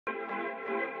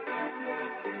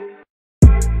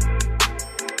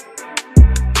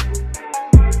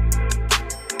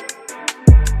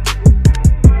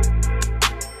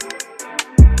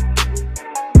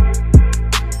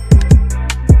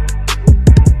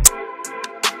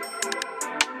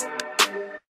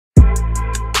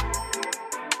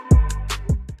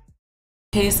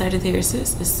Hey Sagittarius,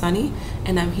 it's Sunny,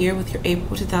 and I'm here with your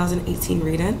April 2018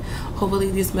 reading. Hopefully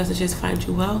these messages find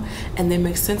you well and they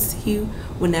make sense to you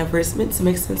whenever it's meant to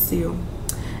make sense to you.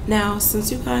 Now,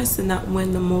 since you guys did not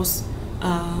win the most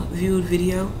viewed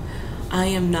video, I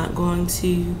am not going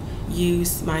to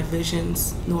use my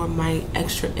visions nor my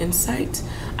extra insight.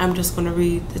 I'm just going to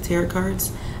read the tarot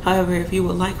cards. However, if you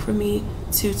would like for me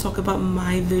to talk about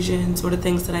my visions or the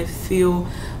things that I feel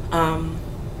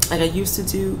like I used to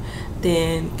do,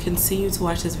 then continue to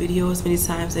watch this video as many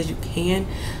times as you can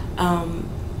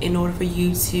in order for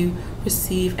you to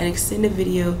receive an extended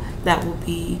video that will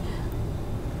be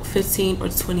 15 or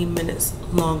 20 minutes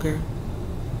longer.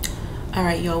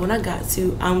 Alright, y'all,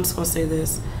 I'm just gonna say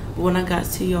this, but when I got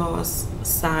to y'all's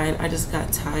side, I just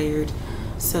got tired.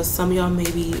 So some of y'all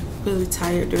may be really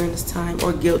tired during this time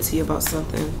or guilty about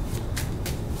something.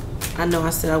 I know I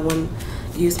said I wouldn't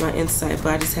use my insight,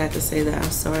 but I just had to say that.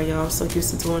 I'm sorry, y'all. I'm so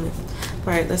used to doing it. All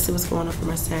right, let's see what's going on for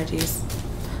my Saggies.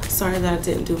 Sorry that I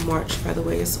didn't do March, by the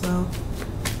way, as well.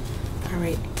 All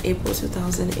right, April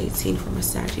 2018 for my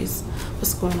Saggies.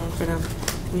 What's going on for them?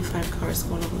 Give me 5 cards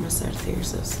going on for my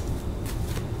Sagittarius.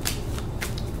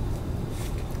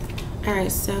 All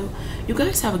right, so you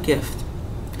guys have a gift,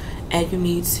 and you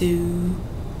need to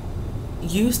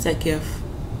use that gift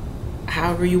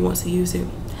however you want to use it.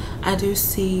 I do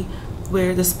see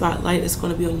where the spotlight is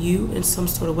going to be on you in some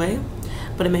sort of way,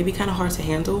 but it may be kind of hard to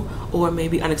handle, or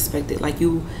maybe unexpected, like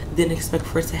you didn't expect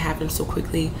for it to happen so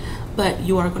quickly, but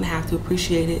you are going to have to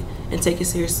appreciate it and take it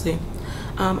seriously.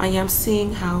 I am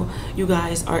seeing how you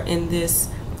guys are in this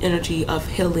energy of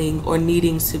healing or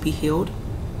needing to be healed,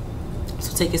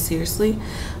 so take it seriously.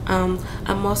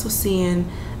 I'm also seeing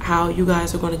how you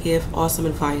guys are going to give awesome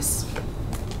advice.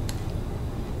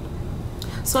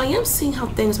 So I am seeing how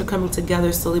things are coming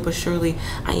together slowly but surely.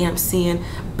 I am seeing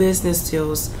business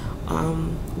deals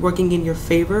working in your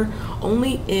favor,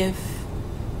 only if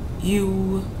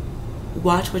you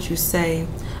watch what you say.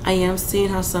 I am seeing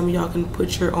how some of y'all can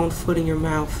put your own foot in your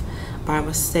mouth by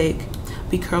mistake.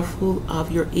 Be careful of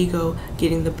your ego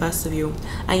getting the best of you.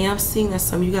 I am seeing that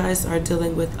some of you guys are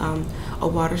dealing with a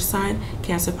water sign,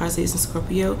 Cancer, Pisces, and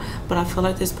Scorpio, but I feel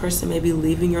like this person may be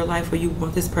leaving your life, or you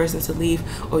want this person to leave,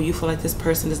 or you feel like this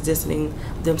person is distancing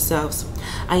themselves.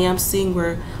 I am seeing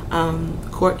where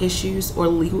court issues or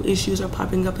legal issues are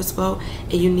popping up as well,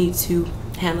 and you need to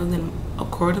handle them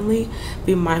accordingly.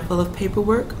 Be mindful of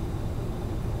paperwork.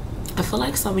 I feel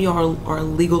like some of y'all are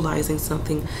legalizing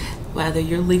something, whether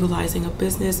you're legalizing a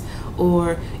business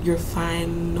or you're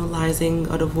finalizing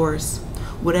a divorce.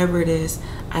 Whatever it is,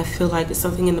 I feel like it's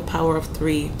something in the power of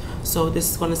 3. So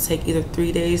this is going to take either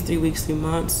 3 days, 3 weeks, 3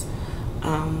 months,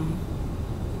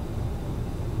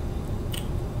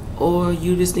 or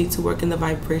you just need to work in the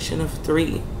vibration of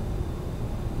 3.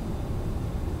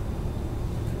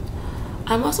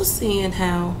 I'm also seeing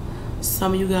how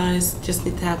some of you guys just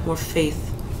need to have more faith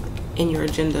in your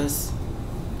agendas.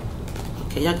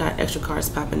 Okay, y'all got extra cards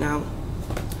popping out.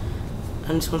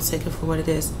 I'm just going to take it for what it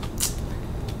is.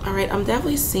 Alright, I'm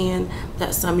definitely seeing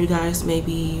that some of you guys may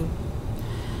be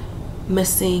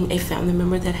missing a family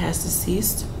member that has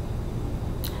deceased.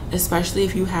 Especially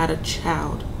if you had a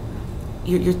child.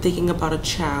 You're thinking about a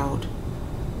child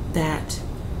that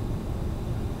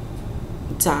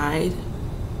died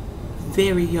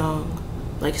very young.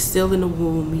 Like still in the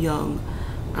womb, young.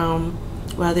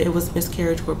 Whether it was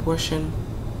miscarriage or abortion.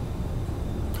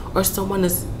 Or someone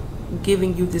is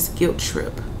giving you this guilt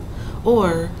trip,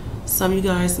 or some of you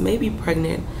guys may be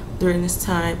pregnant during this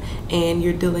time and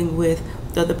you're dealing with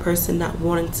the other person not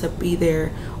wanting to be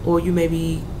there, or you may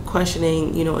be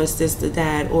questioning, you know, is this the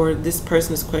dad, or this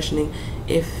person is questioning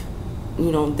if,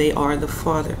 you know, they are the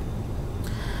father.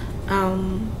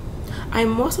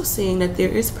 I'm also seeing that there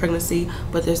is pregnancy,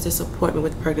 but there's disappointment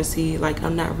with pregnancy, like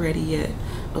I'm not ready yet,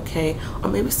 okay? Or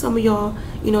maybe some of y'all,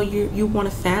 you know, you want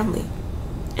a family,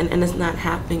 and it's not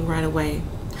happening right away.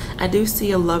 I do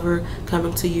see a lover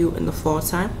coming to you in the fall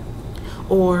time,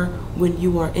 or when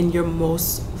you are in your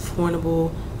most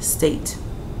vulnerable state.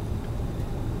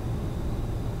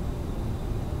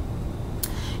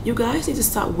 You guys need to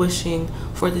stop wishing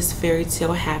for this fairy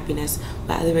tale happiness,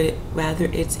 whether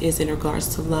it is in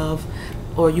regards to love,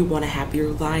 or you want a happier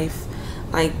life.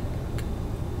 Like,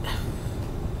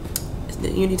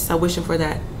 you need to stop wishing for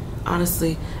that.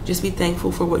 Honestly, just be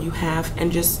thankful for what you have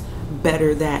and just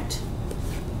better that.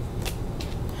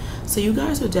 So you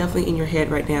guys are definitely in your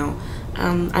head right now.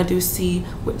 I do see,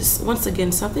 once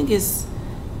again, something is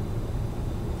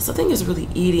really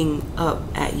eating up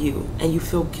at you, and you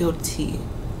feel guilty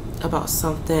about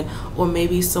something, or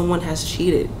maybe someone has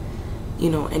cheated, you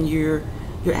know, and you're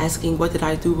you're asking, what did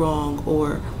I do wrong?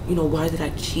 Or, why did I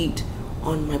cheat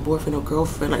on my boyfriend or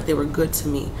girlfriend? Like, they were good to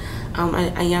me.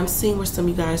 I am seeing where some of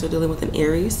you guys are dealing with an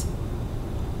Aries.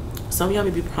 Some of y'all may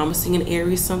be promising an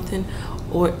Aries something,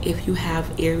 or if you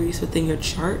have Aries within your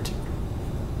chart,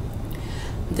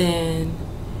 then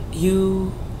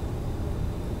you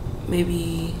may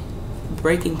be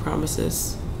breaking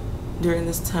promises during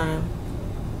this time.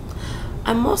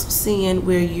 I'm also seeing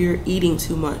where you're eating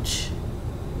too much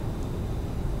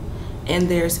and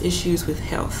there's issues with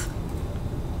health.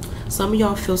 Some of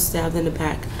y'all feel stabbed in the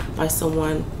back by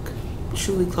someone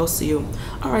truly close to you.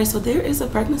 All right, so there is a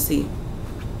pregnancy.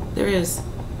 There is.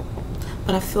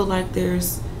 But I feel like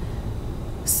there's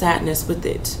sadness with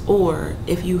it. Or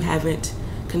if you haven't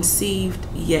conceived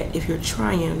yet, if you're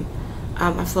trying,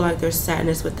 I feel like there's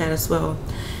sadness with that as well.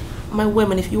 My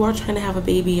women, if you are trying to have a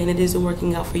baby and it isn't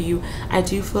working out for you, I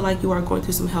do feel like you are going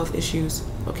through some health issues,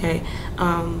 okay?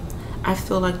 I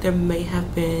feel like there may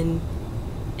have been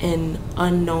an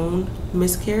unknown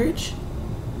miscarriage,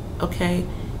 okay?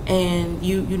 And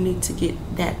you need to get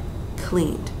that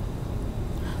cleaned.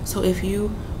 So if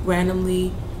you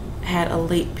randomly had a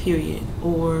late period,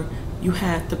 or you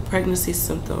had the pregnancy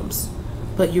symptoms,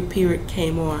 but your period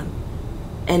came on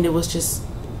and it was just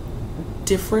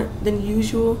different than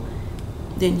usual,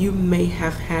 then you may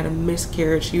have had a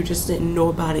miscarriage. You just didn't know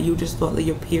about it. You just thought that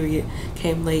your period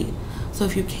came late. So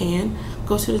if you can,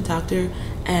 go to the doctor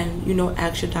and,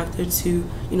 ask your doctor to,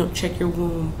 check your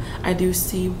womb. I do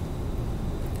see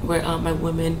where my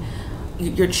women,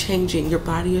 you're changing, your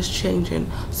body is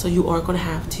changing. So you are going to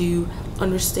have to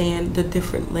understand the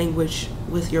different language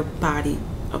with your body,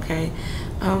 okay?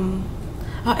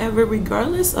 However,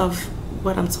 regardless of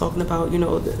what I'm talking about,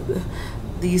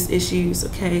 these issues,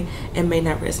 okay, it may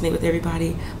not resonate with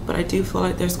everybody, but I do feel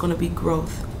like there's going to be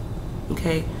growth,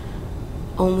 okay,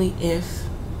 only if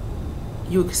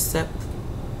you accept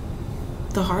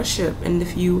the hardship and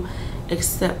if you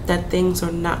accept that things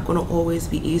are not going to always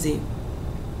be easy.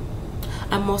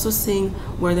 I'm also seeing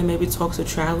where there may be talks of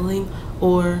traveling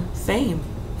or fame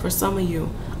for some of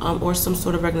you, or some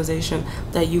sort of recognition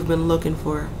that you've been looking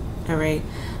for, all right?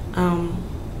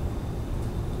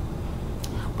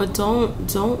 But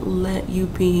don't let you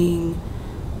being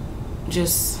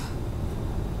just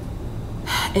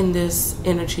in this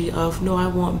energy of, no, I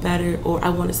want better, or I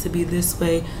want it to be this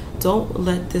way. Don't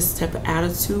let this type of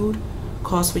attitude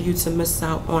cause for you to miss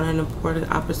out on an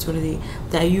important opportunity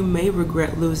that you may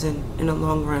regret losing in the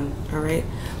long run, all right?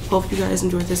 Hope you guys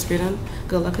enjoyed this reading.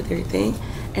 Good luck with everything,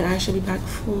 and I shall be back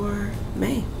for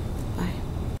May.